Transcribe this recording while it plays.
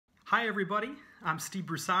Hi everybody, I'm Steve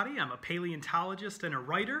Brusatte. I'm a paleontologist and a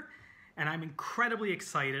writer, and I'm incredibly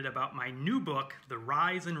excited about my new book, The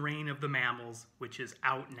Rise and Reign of the Mammals, which is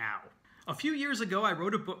out now. A few years ago, I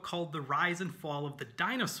wrote a book called The Rise and Fall of the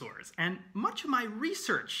Dinosaurs, and much of my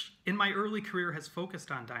research in my early career has focused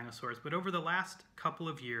on dinosaurs, but over the last couple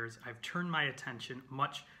of years, I've turned my attention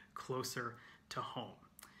much closer to home.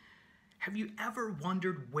 Have you ever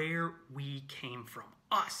wondered where we came from?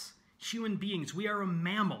 Us. Human beings, we are a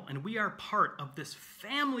mammal, and we are part of this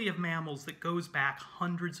family of mammals that goes back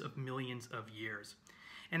hundreds of millions of years.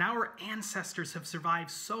 And our ancestors have survived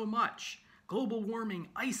so much. Global warming,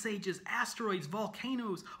 ice ages, asteroids,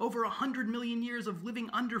 volcanoes, over 100 million years of living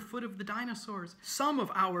underfoot of the dinosaurs. Some of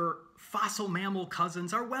our fossil mammal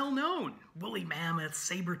cousins are well known. Woolly mammoths,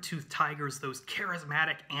 saber-toothed tigers, those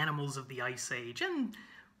charismatic animals of the ice age, and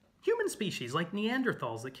human species like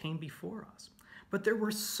Neanderthals that came before us. But there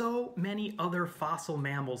were so many other fossil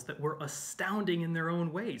mammals that were astounding in their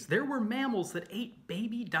own ways. There were mammals that ate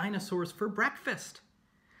baby dinosaurs for breakfast.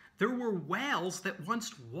 There were whales that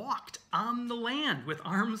once walked on the land with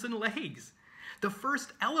arms and legs. The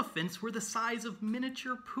first elephants were the size of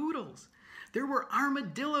miniature poodles. There were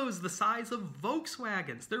armadillos the size of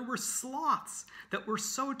Volkswagens. There were sloths that were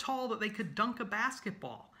so tall that they could dunk a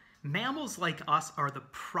basketball. Mammals like us are the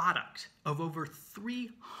product of over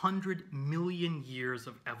 300 million years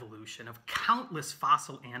of evolution, of countless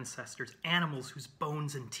fossil ancestors, animals whose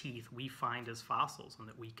bones and teeth we find as fossils and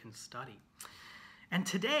that we can study. And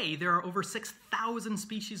today, there are over 6,000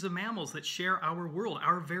 species of mammals that share our world,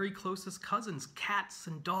 our very closest cousins, cats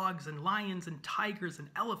and dogs and lions and tigers and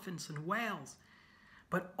elephants and whales.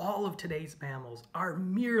 But all of today's mammals are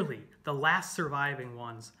merely the last surviving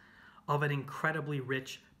ones of an incredibly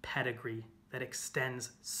rich pedigree that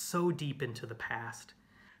extends so deep into the past.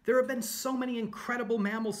 There have been so many incredible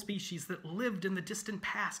mammal species that lived in the distant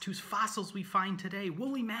past whose fossils we find today.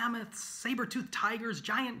 Woolly mammoths, saber-toothed tigers,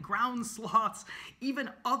 giant ground sloths, even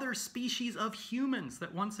other species of humans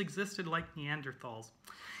that once existed like Neanderthals.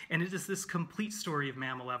 And it is this complete story of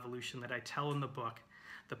mammal evolution that I tell in the book,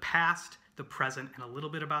 the past, the present, and a little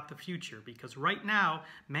bit about the future, because right now,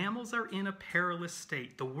 mammals are in a perilous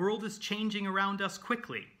state. The world is changing around us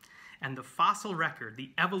quickly, and the fossil record, the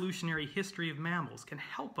evolutionary history of mammals, can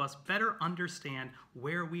help us better understand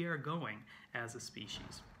where we are going as a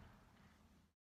species.